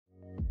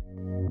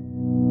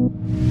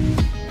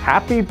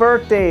Happy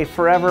birthday,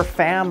 Forever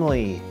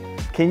family!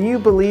 Can you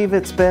believe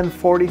it's been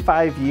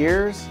 45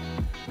 years?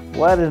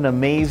 What an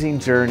amazing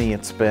journey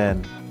it's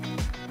been.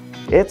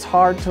 It's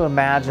hard to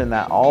imagine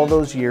that all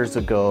those years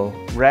ago,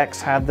 Rex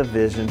had the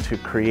vision to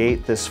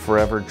create this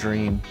forever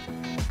dream.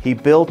 He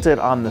built it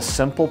on the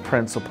simple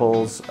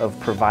principles of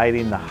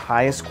providing the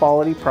highest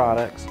quality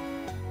products,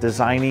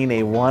 designing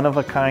a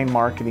one-of-a-kind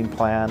marketing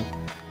plan,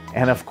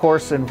 and of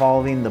course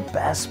involving the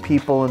best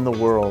people in the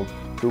world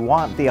who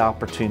want the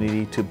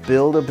opportunity to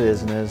build a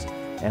business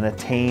and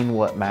attain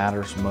what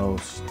matters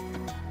most.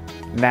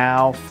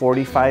 Now,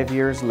 45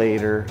 years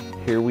later,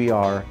 here we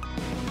are,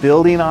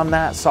 building on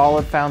that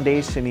solid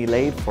foundation he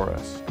laid for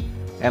us.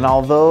 And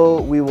although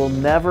we will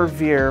never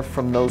veer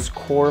from those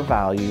core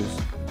values,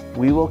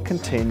 we will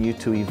continue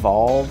to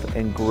evolve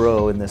and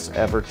grow in this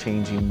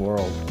ever-changing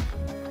world.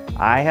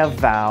 I have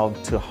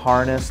vowed to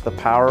harness the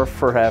power of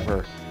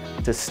forever,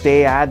 to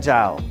stay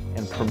agile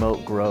and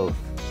promote growth.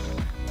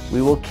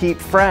 We will keep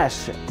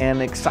fresh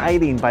and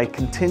exciting by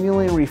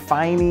continually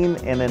refining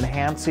and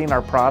enhancing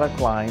our product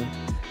line,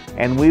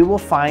 and we will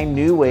find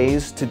new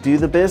ways to do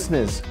the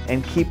business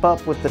and keep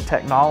up with the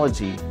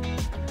technology.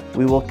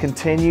 We will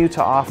continue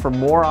to offer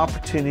more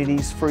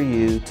opportunities for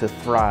you to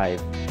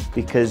thrive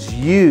because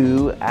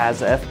you, as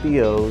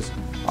FBOs,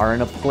 are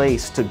in a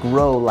place to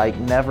grow like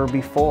never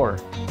before.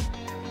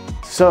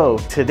 So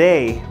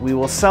today, we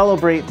will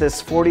celebrate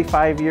this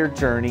 45-year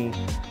journey,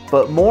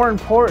 but more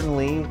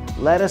importantly,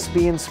 let us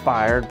be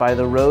inspired by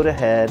the road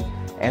ahead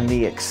and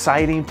the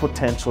exciting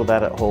potential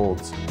that it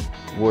holds.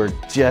 We're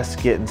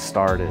just getting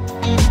started.